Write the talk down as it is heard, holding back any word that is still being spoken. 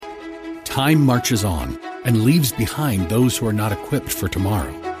Time marches on and leaves behind those who are not equipped for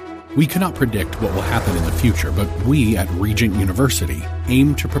tomorrow. We cannot predict what will happen in the future, but we at Regent University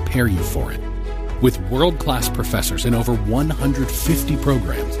aim to prepare you for it. With world-class professors in over 150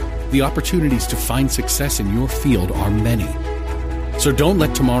 programs, the opportunities to find success in your field are many. So don't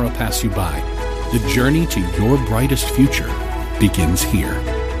let tomorrow pass you by. The journey to your brightest future begins here.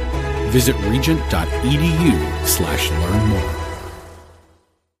 Visit regent.edu/learn more.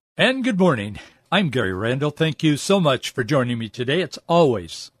 And good morning. I'm Gary Randall. Thank you so much for joining me today. It's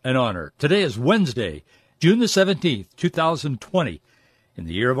always an honor. Today is Wednesday, June the 17th, 2020, in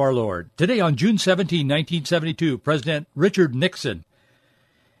the year of our Lord. Today on June 17, 1972, President Richard Nixon.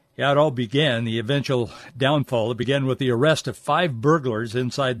 Yeah, it all began, the eventual downfall. It began with the arrest of 5 burglars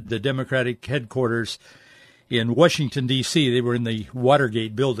inside the Democratic headquarters in Washington, D.C. They were in the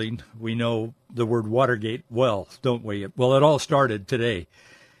Watergate building. We know the word Watergate well, don't we? Well, it all started today.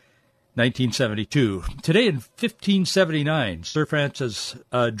 1972. Today in 1579, Sir Francis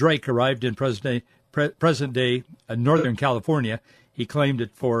Drake arrived in present-day Northern California. He claimed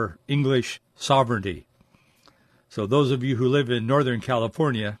it for English sovereignty. So those of you who live in Northern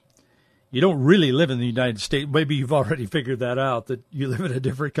California, you don't really live in the United States. Maybe you've already figured that out, that you live in a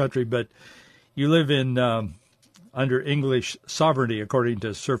different country, but you live in under English sovereignty, according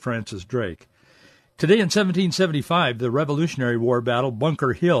to Sir Francis Drake. Today in 1775, the Revolutionary War battle,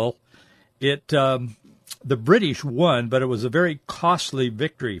 Bunker Hill, the British won, but it was a very costly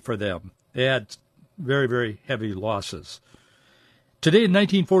victory for them. They had very, very heavy losses. Today in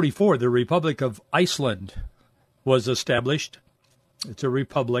 1944, the Republic of Iceland was established. It's a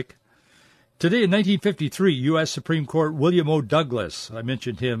republic. Today in 1953, U.S. Supreme Court William O. Douglas, I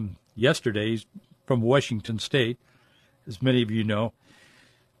mentioned him yesterday, he's from Washington State, as many of you know.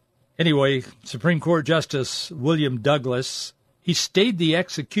 Anyway, Supreme Court Justice William Douglas, he stayed the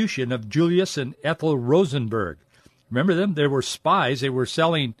execution of Julius and Ethel Rosenberg. Remember them? They were spies. They were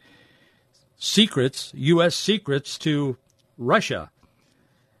selling secrets, U.S. secrets, to Russia.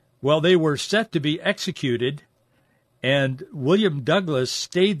 Well, they were set to be executed, and William Douglas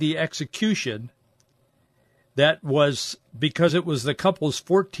stayed the execution. That was because it was the couple's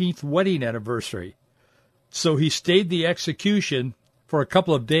 14th wedding anniversary. So he stayed the execution for a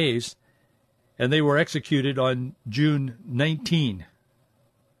couple of days, and they were executed on June 19.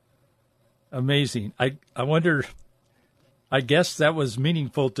 Amazing. I wonder, I guess that was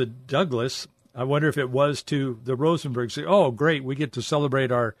meaningful to Douglas. I wonder if it was to the Rosenbergs. Oh, great, we get to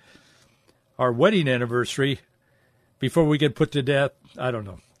celebrate our wedding anniversary before we get put to death. I don't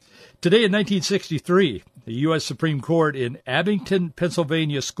know. Today in 1963, the U.S. Supreme Court in Abington,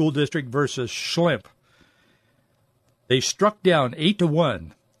 Pennsylvania School District versus Schlempp, they struck down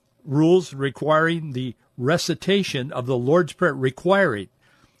 8-1 rules requiring the recitation of the Lord's Prayer, requiring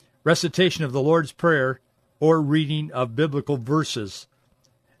recitation of the Lord's Prayer or reading of biblical verses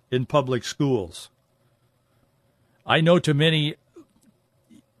in public schools. I know to many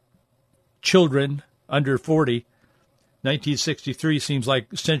children under 40, 1963 seems like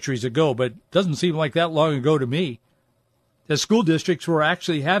centuries ago, but it doesn't seem like that long ago to me. The school districts were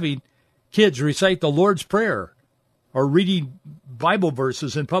actually having kids recite the Lord's Prayer or reading Bible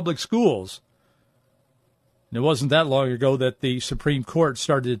verses in public schools. And it wasn't that long ago that the Supreme Court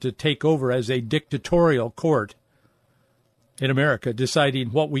started to take over as a dictatorial court in America,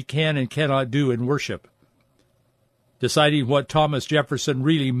 deciding what we can and cannot do in worship, deciding what Thomas Jefferson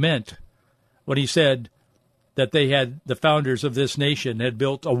really meant when he said that the founders of this nation had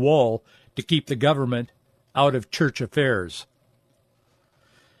built a wall to keep the government out of church affairs.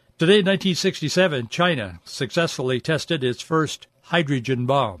 Today in 1967, China successfully tested its first hydrogen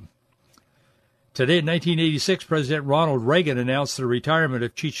bomb. Today in 1986, President Ronald Reagan announced the retirement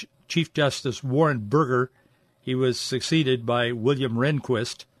of Chief Justice Warren Burger. He was succeeded by William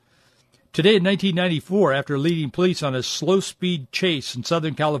Rehnquist. Today in 1994, after leading police on a slow-speed chase in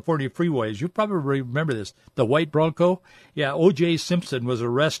Southern California freeways, you probably remember this, the white Bronco? Yeah, O.J. Simpson was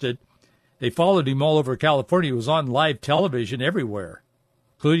arrested. They followed him all over California. He was on live television everywhere,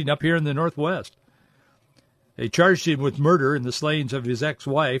 including up here in the Northwest. They charged him with murder in the slayings of his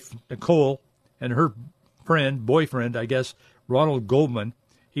ex-wife, Nicole, and her boyfriend, I guess, Ronald Goldman.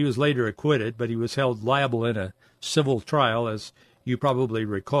 He was later acquitted, but he was held liable in a civil trial, as you probably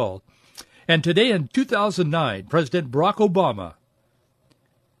recall. And today in 2009, President Barack Obama,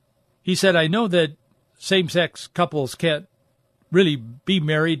 he said, I know that same-sex couples can't really be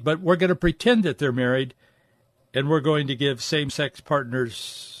married, but we're going to pretend that they're married, and we're going to give same-sex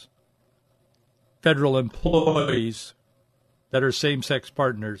partners, federal employees that are same-sex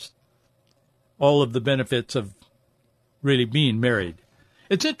partners, all of the benefits of really being married.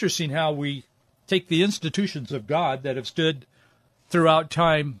 It's interesting how we take the institutions of God that have stood throughout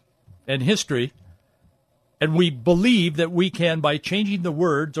time and history, and we believe that we can, by changing the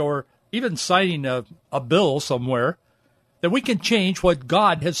words or even signing a bill somewhere, that we can change what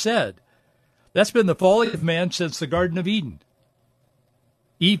God has said. That's been the folly of man since the Garden of Eden.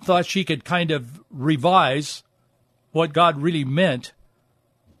 Eve thought she could kind of revise what God really meant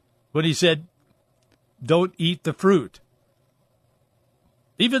when he said, don't eat the fruit.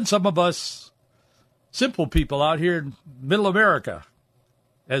 Even some of us simple people out here in middle America,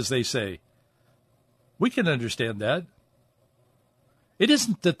 as they say, we can understand that. It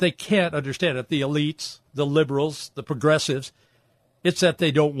isn't that they can't understand it, the elites, the liberals, the progressives. It's that they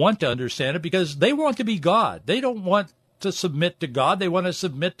don't want to understand it because they want to be God. They don't want to submit to God. They want to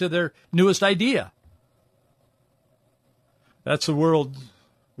submit to their newest idea. That's the world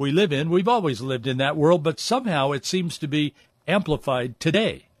we live in. We've always lived in that world, but somehow it seems to be amplified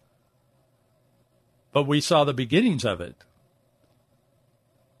today. But we saw the beginnings of it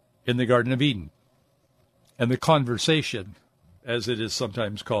in the Garden of Eden and the conversation, as it is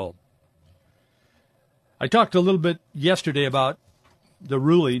sometimes called. I talked a little bit yesterday about the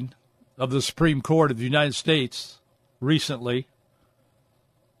ruling of the Supreme Court of the United States recently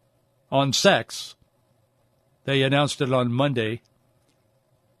on sex. They announced it on Monday.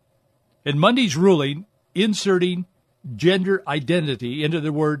 In Monday's ruling, inserting gender identity into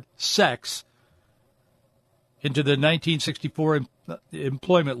the word sex into the 1964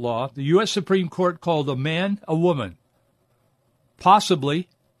 employment law, the U.S. Supreme Court called a man a woman, possibly,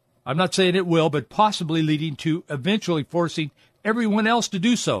 I'm not saying it will, but possibly leading to eventually forcing everyone else to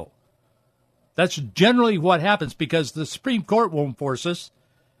do so. That's generally what happens because the Supreme Court won't force us,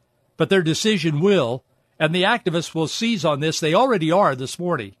 but their decision will, and the activists will seize on this. They already are this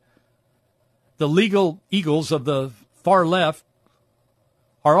morning. The legal eagles of the far left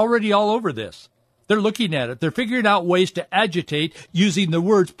are already all over this. They're looking at it. They're figuring out ways to agitate using the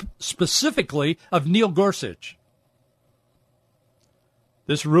words specifically of Neil Gorsuch.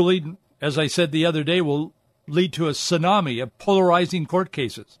 This ruling, as I said the other day, will lead to a tsunami of polarizing court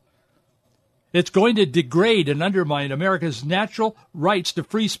cases. It's going to degrade and undermine America's natural rights to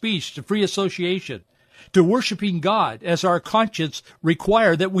free speech, to free association, to worshiping God as our conscience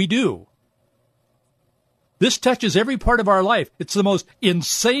require that we do. This touches every part of our life. It's the most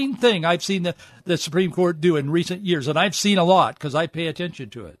insane thing I've seen the Supreme Court do in recent years, and I've seen a lot because I pay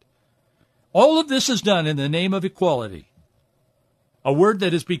attention to it. All of this is done in the name of equality, a word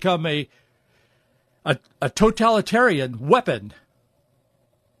that has become a totalitarian weapon,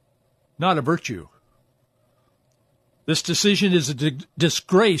 not a virtue. This decision is a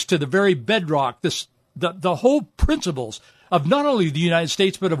disgrace to the very bedrock, the whole principles of not only the United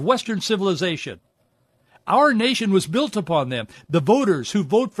States, but of Western civilization. Our nation was built upon them, the voters who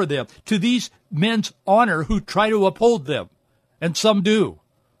vote for them, to these men's honor who try to uphold them, and some do.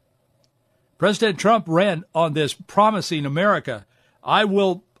 President Trump ran on this, promising America, I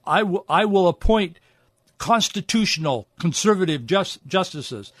will appoint constitutional conservative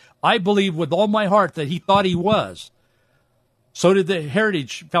justices. I believe with all my heart that he thought he was. So did the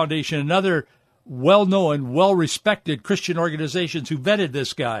Heritage Foundation and other well-known, well-respected Christian organizations who vetted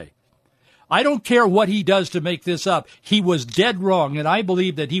this guy. I don't care what he does to make this up. He was dead wrong, and I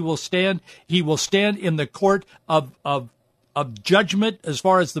believe that he will stand in the court of judgment as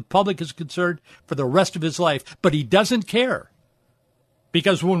far as the public is concerned for the rest of his life. But he doesn't care.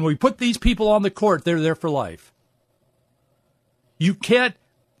 Because when we put these people on the court, they're there for life. You can't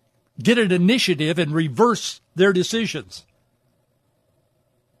get an initiative and reverse their decisions.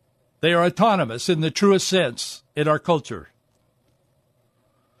 They are autonomous in the truest sense in our culture.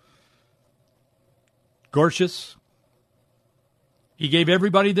 Gorsuch, he gave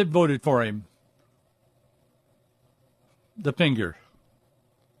everybody that voted for him the finger.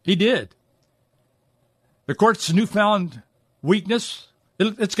 He did. The court's newfound weakness,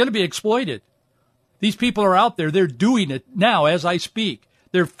 it's going to be exploited. These people are out there. They're doing it now as I speak.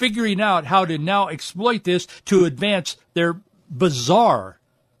 They're figuring out how to now exploit this to advance their bizarre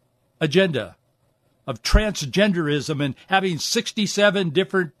agenda of transgenderism and having 67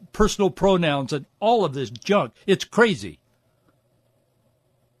 different personal pronouns and all of this junk. It's crazy.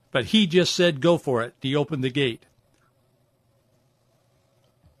 But he just said, go for it. He opened the gate.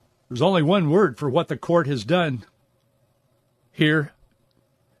 There's only one word for what the court has done here.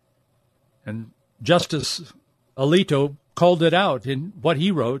 And Justice Alito called it out in what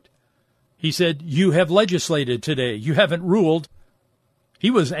he wrote. He said, you have legislated today. You haven't ruled. He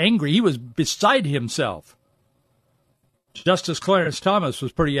was angry. He was beside himself. Justice Clarence Thomas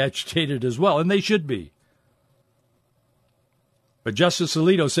was pretty agitated as well, and they should be. But Justice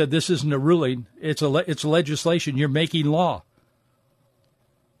Alito said this isn't a ruling, it's legislation. You're making law.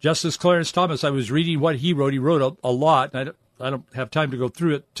 Justice Clarence Thomas, I was reading what he wrote. He wrote a lot. I don't have time to go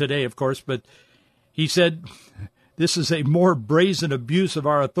through it today, of course, but he said this is a more brazen abuse of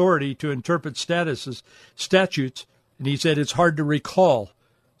our authority to interpret statutes, and he said it's hard to recall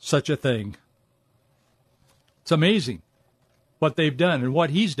such a thing. It's amazing what they've done and what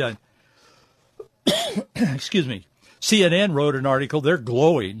he's done. Excuse me. CNN wrote an article. They're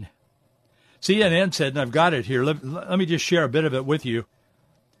glowing. CNN said, and I've got it here. Let me just share a bit of it with you.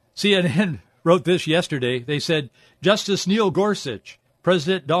 CNN wrote this yesterday. They said, Justice Neil Gorsuch,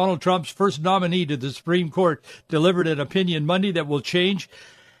 President Donald Trump's first nominee to the Supreme Court, delivered an opinion Monday that will change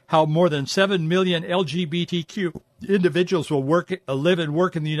how more than 7 million LGBTQ individuals will live and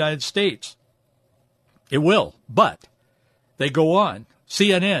work in the United States. It will, but they go on.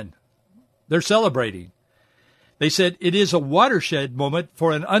 CNN, they're celebrating. They said it is a watershed moment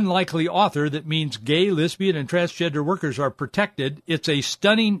for an unlikely author that means gay, lesbian, and transgender workers are protected. It's a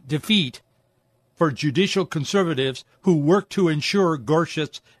stunning defeat for judicial conservatives who work to ensure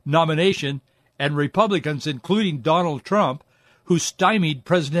Gorsuch's nomination and Republicans, including Donald Trump, who stymied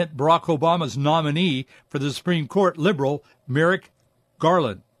President Barack Obama's nominee for the Supreme Court, liberal Merrick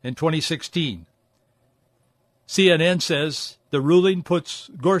Garland, in 2016. CNN says the ruling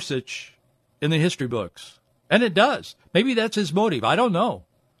puts Gorsuch in the history books. And it does. Maybe that's his motive. I don't know.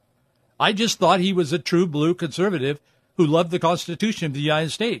 I just thought he was a true blue conservative who loved the Constitution of the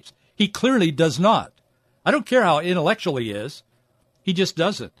United States. He clearly does not. I don't care how intellectual he is. He just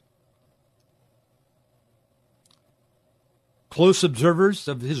doesn't. Close observers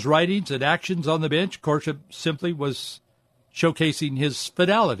of his writings and actions on the bench, Gorsuch simply was showcasing his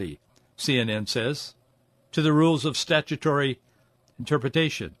fidelity, CNN says, to the rules of statutory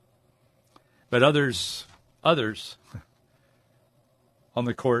interpretation. But others on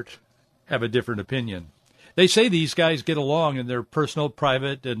the court have a different opinion. They say these guys get along in their personal,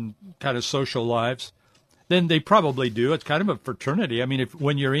 private, and kind of social lives. Then they probably do. It's kind of a fraternity. I mean,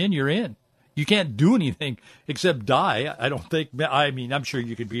 when you're in, you're in. You can't do anything except die, I don't think. I mean, I'm sure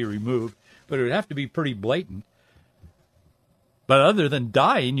you could be removed, but it would have to be pretty blatant. But other than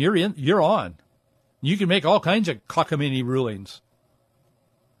dying, you're in, you're on. You can make all kinds of cockamamie rulings.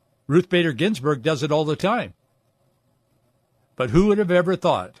 Ruth Bader Ginsburg does it all the time. But who would have ever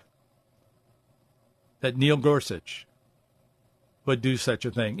thought that Neil Gorsuch would do such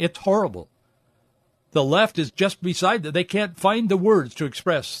a thing? It's horrible. The left is just beside that. They can't find the words to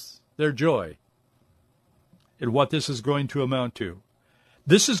express their joy in what this is going to amount to.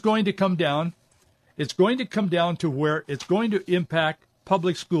 This is going to come down. It's going to come down to where it's going to impact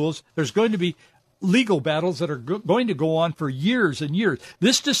public schools. There's going to be legal battles that are going to go on for years and years.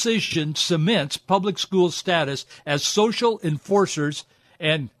 This decision cements public school status as social enforcers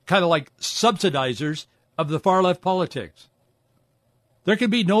and kind of like subsidizers of the far left politics. There can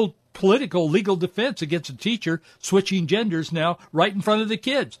be no political legal defense against a teacher switching genders now right in front of the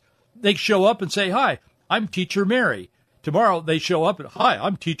kids. They show up and say, "Hi, I'm Teacher Mary." Tomorrow they show up and, "Hi,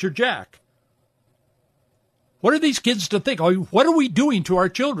 I'm Teacher Jack." What are these kids to think? What are we doing to our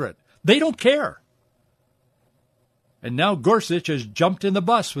children? They don't care. And now Gorsuch has jumped in the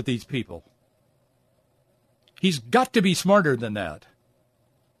bus with these people. He's got to be smarter than that.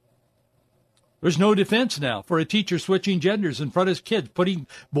 There's no defense now for a teacher switching genders in front of his kids, putting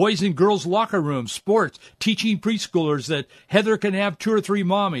boys in girls' locker rooms, sports, teaching preschoolers that Heather can have 2 or 3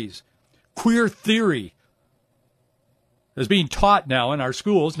 mommies. Queer theory is being taught now in our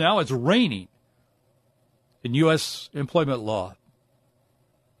schools. Now it's reigning in U.S. employment law.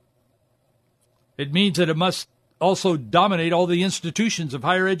 It means that it must also dominate all the institutions of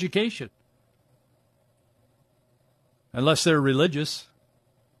higher education, unless they're religious.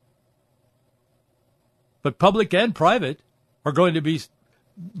 But public and private are going to be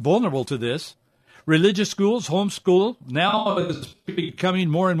vulnerable to this. Religious schools, homeschool, now is becoming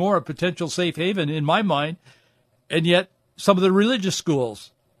more and more a potential safe haven in my mind, and yet some of the religious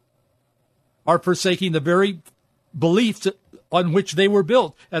schools are forsaking the very beliefs on which they were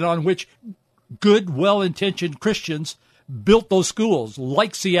built and on which good, well-intentioned Christians built those schools,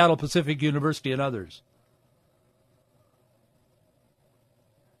 like Seattle Pacific University and others.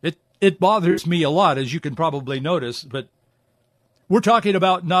 It bothers me a lot, as you can probably notice, but we're talking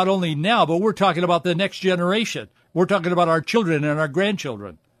about not only now, but we're talking about the next generation. We're talking about our children and our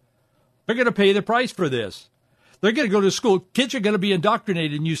grandchildren. They're going to pay the price for this. They're going to go to school. Kids are going to be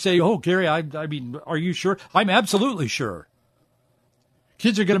indoctrinated, and you say, "Oh, Gary, I mean, are you sure?" I'm absolutely sure.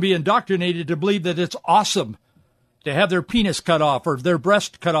 Kids are going to be indoctrinated to believe that it's awesome to have their penis cut off or their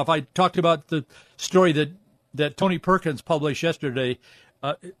breast cut off. I talked about the story that that Tony Perkins published yesterday,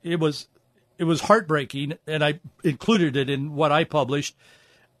 it was heartbreaking, and I included it in what I published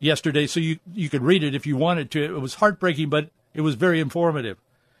yesterday, so you could read it if you wanted to. It was heartbreaking, but it was very informative.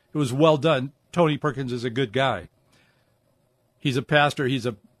 It was well done. Tony Perkins is a good guy. He's a pastor, he's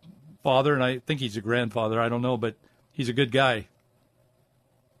a father, and I think he's a grandfather. I don't know, but he's a good guy.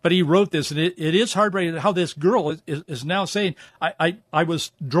 But he wrote this, and it is heartbreaking how this girl is now saying, I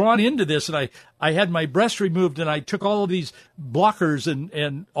was drawn into this, and I had my breast removed, and I took all of these blockers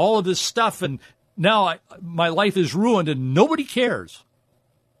and all of this stuff, and now my life is ruined, and nobody cares.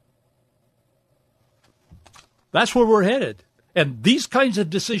 That's where we're headed. And these kinds of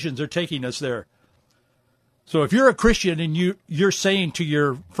decisions are taking us there. So if you're a Christian and you're saying to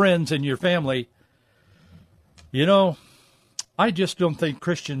your friends and your family, you know, I just don't think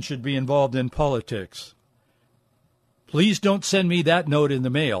Christians should be involved in politics. Please don't send me that note in the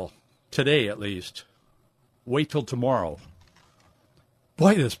mail, today at least. Wait till tomorrow.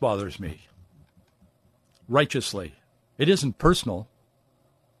 Boy, this bothers me. Righteously. It isn't personal.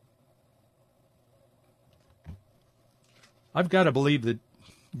 I've got to believe that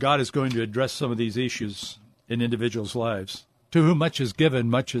God is going to address some of these issues in individuals' lives. To whom much is given,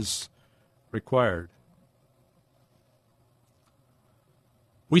 much is required.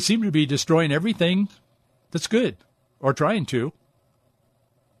 We seem to be destroying everything that's good, or trying to,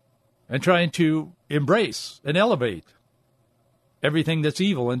 and trying to embrace and elevate everything that's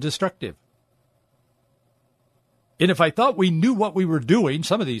evil and destructive. And if I thought we knew what we were doing,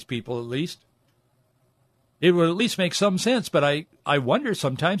 some of these people at least, it would at least make some sense, but I wonder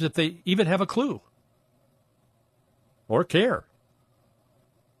sometimes if they even have a clue or care.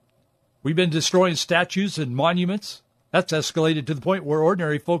 We've been destroying statues and monuments. That's escalated to the point where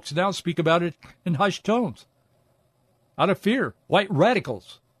ordinary folks now speak about it in hushed tones, out of fear. White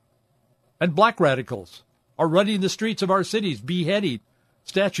radicals and black radicals are running the streets of our cities, beheading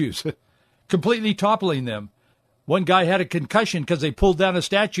statues, completely toppling them. One guy had a concussion because they pulled down a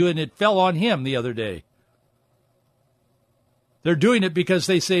statue and it fell on him the other day. They're doing it because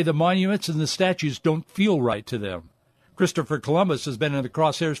they say the monuments and the statues don't feel right to them. Christopher Columbus has been in the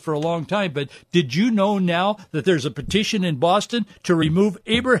crosshairs for a long time, but did you know now that there's a petition in Boston to remove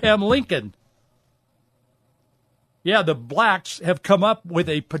Abraham Lincoln? Yeah, the blacks have come up with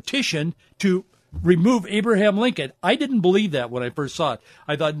a petition to remove Abraham Lincoln. I didn't believe that when I first saw it.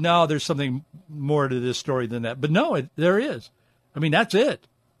 I thought, no, there's something more to this story than that. But no, there is. I mean, that's it.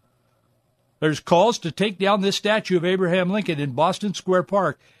 There's calls to take down this statue of Abraham Lincoln in Boston Square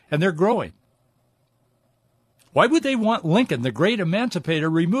Park, and they're growing. Why would they want Lincoln, the great emancipator,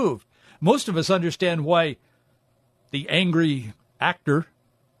 removed? Most of us understand why the angry actor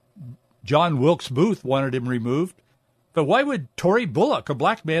John Wilkes Booth wanted him removed. But why would Tory Bullock, a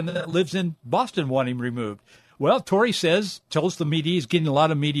black man that lives in Boston, want him removed? Well, Tory tells the media, he's getting a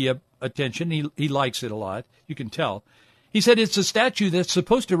lot of media attention. He likes it a lot. You can tell. He said it's a statue that's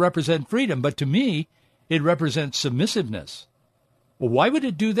supposed to represent freedom, but to me, it represents submissiveness. Well, why would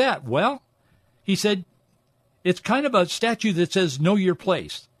it do that? Well, he said, it's kind of a statue that says, know your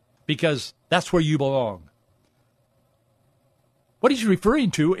place, because that's where you belong. What he's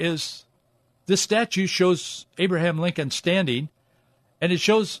referring to is this statue shows Abraham Lincoln standing, and it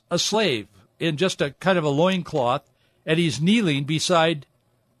shows a slave in just a kind of a loincloth, and he's kneeling beside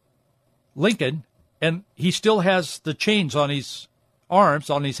Lincoln, and he still has the chains on his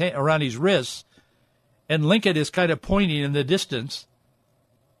arms, on his around his wrists, and Lincoln is kind of pointing in the distance,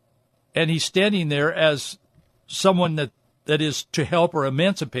 and he's standing there as someone that is to help or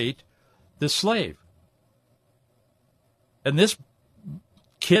emancipate the slave. And this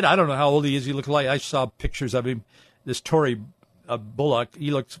kid, I don't know how old he is. He looks like, I saw pictures of him, this Tory Bullock. He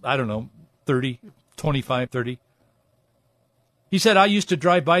looks, I don't know, 30, 25, 30. He said, I used to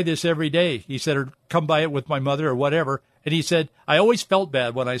drive by this every day. He said, or come by it with my mother or whatever. And he said, I always felt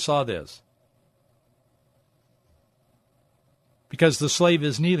bad when I saw this, because the slave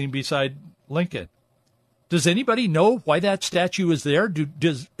is kneeling beside Lincoln. Does anybody know why that statue is there?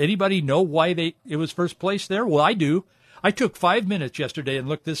 Does anybody know why it was first placed there? Well, I do. I took 5 minutes yesterday and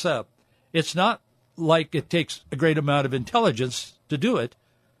looked this up. It's not like it takes a great amount of intelligence to do it.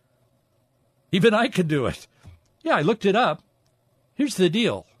 Even I can do it. Yeah, I looked it up. Here's the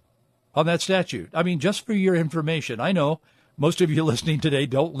deal on that statue. I mean, just for your information, I know most of you listening today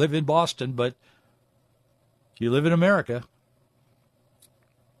don't live in Boston, but you live in America.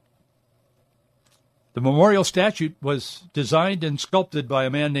 The memorial statue was designed and sculpted by a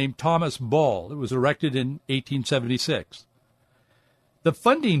man named Thomas Ball. It was erected in 1876. The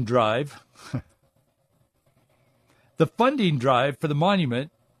funding drive for the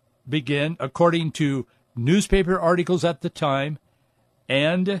monument began, according to newspaper articles at the time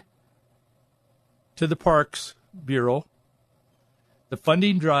and to the Parks Bureau. The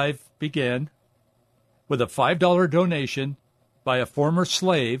funding drive began with a $5 donation by a former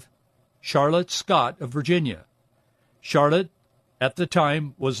slave, Charlotte Scott of Virginia. Charlotte, at the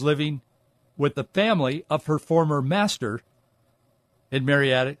time, was living with the family of her former master in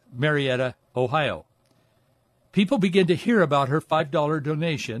Marietta, Ohio. People began to hear about her $5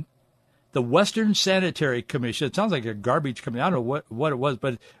 donation. The Western Sanitary Commission, it sounds like a garbage company, I don't know what it was,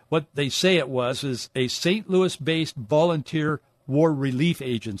 but what they say it was is a St. Louis-based volunteer war relief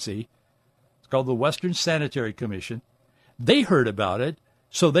agency. It's called the Western Sanitary Commission. They heard about it,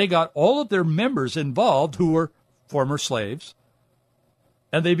 so they got all of their members involved who were former slaves,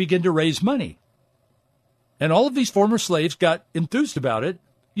 and they began to raise money. And all of these former slaves got enthused about it.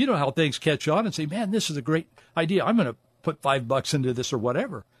 You know how things catch on and say, man, this is a great idea. I'm going to put $5 into this or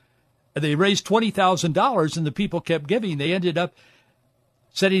whatever. And they raised $20,000, and the people kept giving. They ended up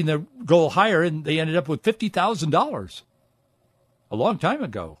setting the goal higher, and they ended up with $50,000 a long time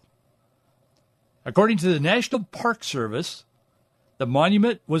ago. According to the National Park Service, the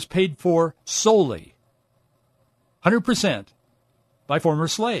monument was paid for solely, 100%, by former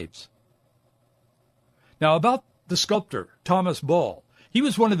slaves. Now, about the sculptor, Thomas Ball. He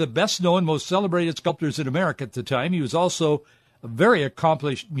was one of the best-known, most celebrated sculptors in America at the time. He was also a very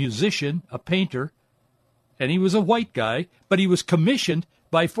accomplished musician, a painter, and he was a white guy, but he was commissioned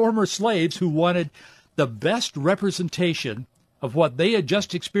by former slaves who wanted the best representation of what they had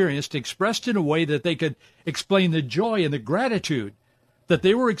just experienced, expressed in a way that they could explain the joy and the gratitude that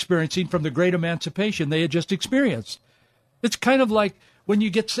they were experiencing from the great emancipation they had just experienced. It's kind of like when you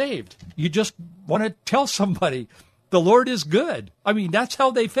get saved. You just want to tell somebody, the Lord is good. I mean, that's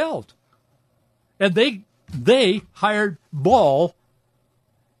how they felt. And they hired Ball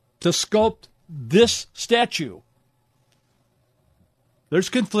to sculpt this statue. There's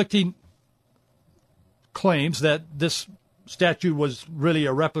conflicting claims that this statue was really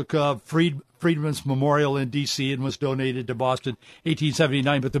a replica of Freedman's Memorial in D.C. and was donated to Boston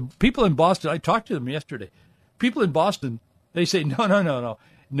 1879. But the people in Boston, I talked to them yesterday, people in Boston, they say, no.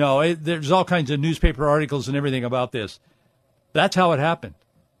 No, there's all kinds of newspaper articles and everything about this. That's how it happened.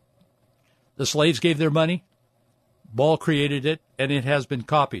 The slaves gave their money, Ball created it, and it has been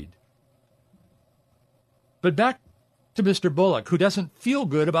copied. But back to Mr. Bullock, who doesn't feel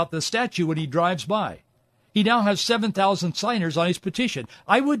good about the statue when he drives by. He now has 7,000 signers on his petition.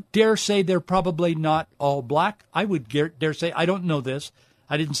 I would dare say they're probably not all black. I would dare say, I don't know this,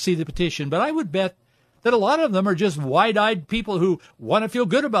 I didn't see the petition, but I would bet that a lot of them are just wide-eyed people who want to feel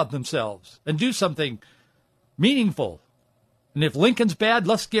good about themselves and do something meaningful. And if Lincoln's bad,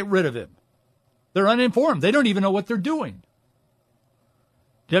 let's get rid of him. They're uninformed. They don't even know what they're doing.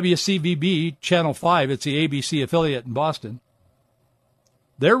 WCVB, Channel 5, it's the ABC affiliate in Boston,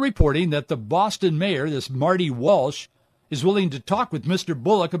 they're reporting that the Boston mayor, this Marty Walsh, is willing to talk with Mr.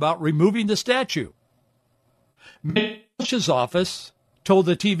 Bullock about removing the statue. Walsh's office told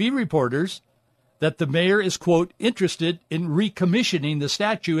the TV reporters that the mayor is, quote, interested in recommissioning the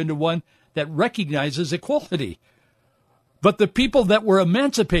statue into one that recognizes equality. But the people that were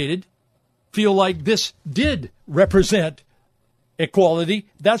emancipated feel like this did represent equality.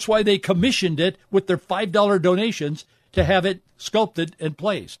 That's why they commissioned it with their $5 donations to have it sculpted and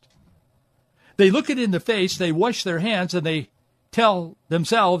placed. They look it in the face, they wash their hands, and they tell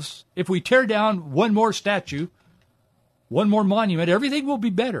themselves, if we tear down one more statue, one more monument, everything will be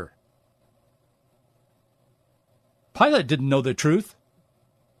better. Pilate didn't know the truth.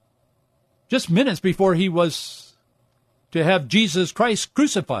 Just minutes before he was to have Jesus Christ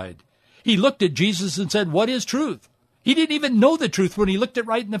crucified, he looked at Jesus and said, what is truth? He didn't even know the truth when he looked it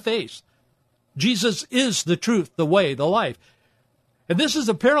right in the face. Jesus is the truth, the way, the life. And this is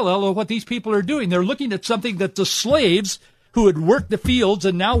a parallel of what these people are doing. They're looking at something that the slaves who had worked the fields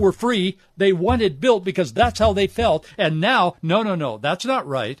and now were free, they wanted built because that's how they felt. And now, no, that's not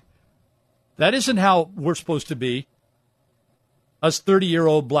right. That isn't how we're supposed to be. Us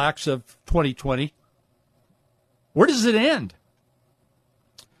 30-year-old blacks of 2020. Where does it end?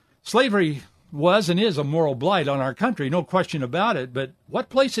 Slavery was and is a moral blight on our country, no question about it. But what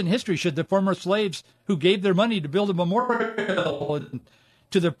place in history should the former slaves who gave their money to build a memorial and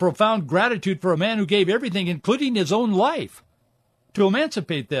to the profound gratitude for a man who gave everything, including his own life, to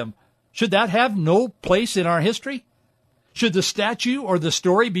emancipate them, should that have no place in our history? Should the statue or the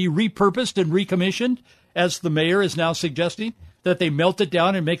story be repurposed and recommissioned, as the mayor is now suggesting, that they melt it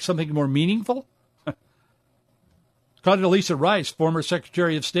down and make something more meaningful? Condoleezza Rice, former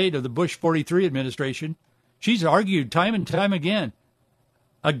Secretary of State of the Bush 43 administration, she's argued time and time again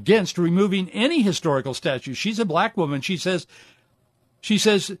against removing any historical statue. She's a black woman. She says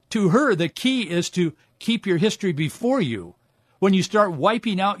to her, the key is to keep your history before you. When you start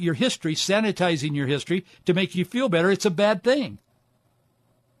wiping out your history, sanitizing your history to make you feel better, it's a bad thing.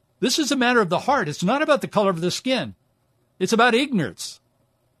 This is a matter of the heart. It's not about the color of the skin. It's about ignorance.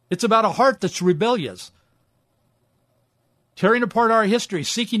 It's about a heart that's rebellious. Tearing apart our history,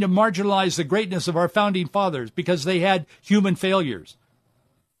 seeking to marginalize the greatness of our founding fathers because they had human failures.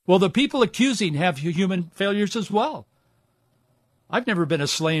 Well, the people accusing have human failures as well. I've never been a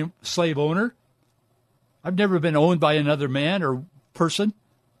slave owner. I've never been owned by another man or person,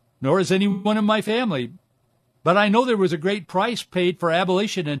 nor has anyone in my family. But I know there was a great price paid for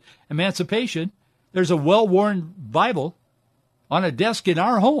abolition and emancipation. There's a well-worn Bible on a desk in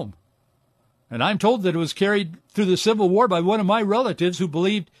our home. And I'm told that it was carried through the Civil War by one of my relatives who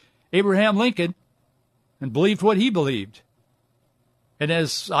believed Abraham Lincoln and believed what he believed. And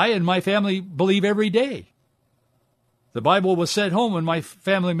as I and my family believe every day. The Bible was sent home when my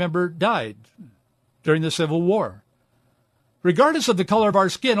family member died during the Civil War. Regardless of the color of our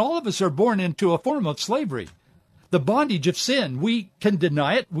skin, all of us are born into a form of slavery. The bondage of sin, we can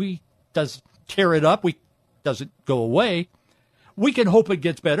deny it. We doesn't tear it up. We doesn't go away. We can hope it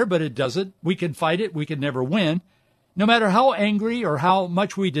gets better, but it doesn't. We can fight it. We can never win. No matter how angry or how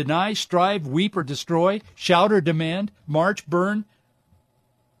much we deny, strive, weep, or destroy, shout or demand, march, burn,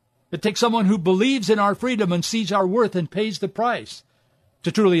 it takes someone who believes in our freedom and sees our worth and pays the price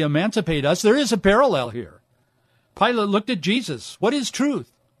to truly emancipate us. There is a parallel here. Pilate looked at Jesus. What is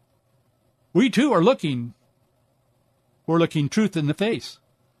truth? We too are looking. We're looking truth in the face.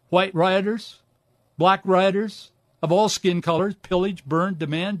 White rioters, black rioters of all skin colors, pillage, burn,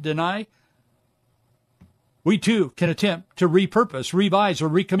 demand, deny. We too can attempt to repurpose, revise, or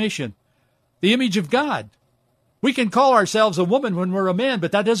recommission the image of God. We can call ourselves a woman when we're a man,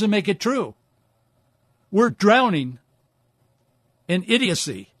 but that doesn't make it true. We're drowning in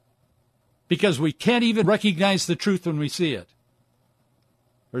idiocy because we can't even recognize the truth when we see it.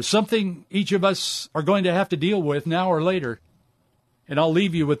 There's something each of us are going to have to deal with now or later. And I'll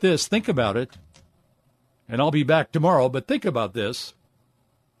leave you with this. Think about it. And I'll be back tomorrow, but think about this.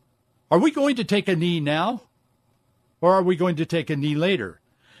 Are we going to take a knee now? Or are we going to take a knee later?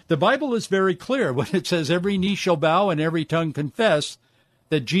 The Bible is very clear when it says every knee shall bow and every tongue confess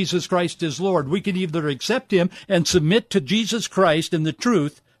that Jesus Christ is Lord. We can either accept him and submit to Jesus Christ and the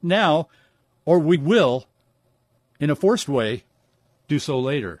truth now, or we will, in a forced way, do so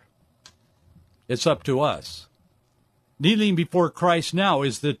later. It's up to us. Kneeling before Christ now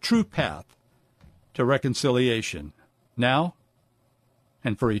is the true path to reconciliation, now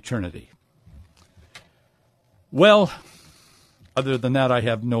and for eternity. Well, other than that, I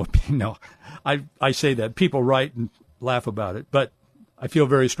have no opinion. No, I say that. People write and laugh about it, but I feel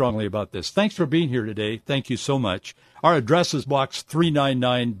very strongly about this. Thanks for being here today. Thank you so much. Our address is Box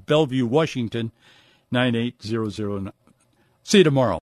 399, Bellevue, Washington, 98009. See you tomorrow.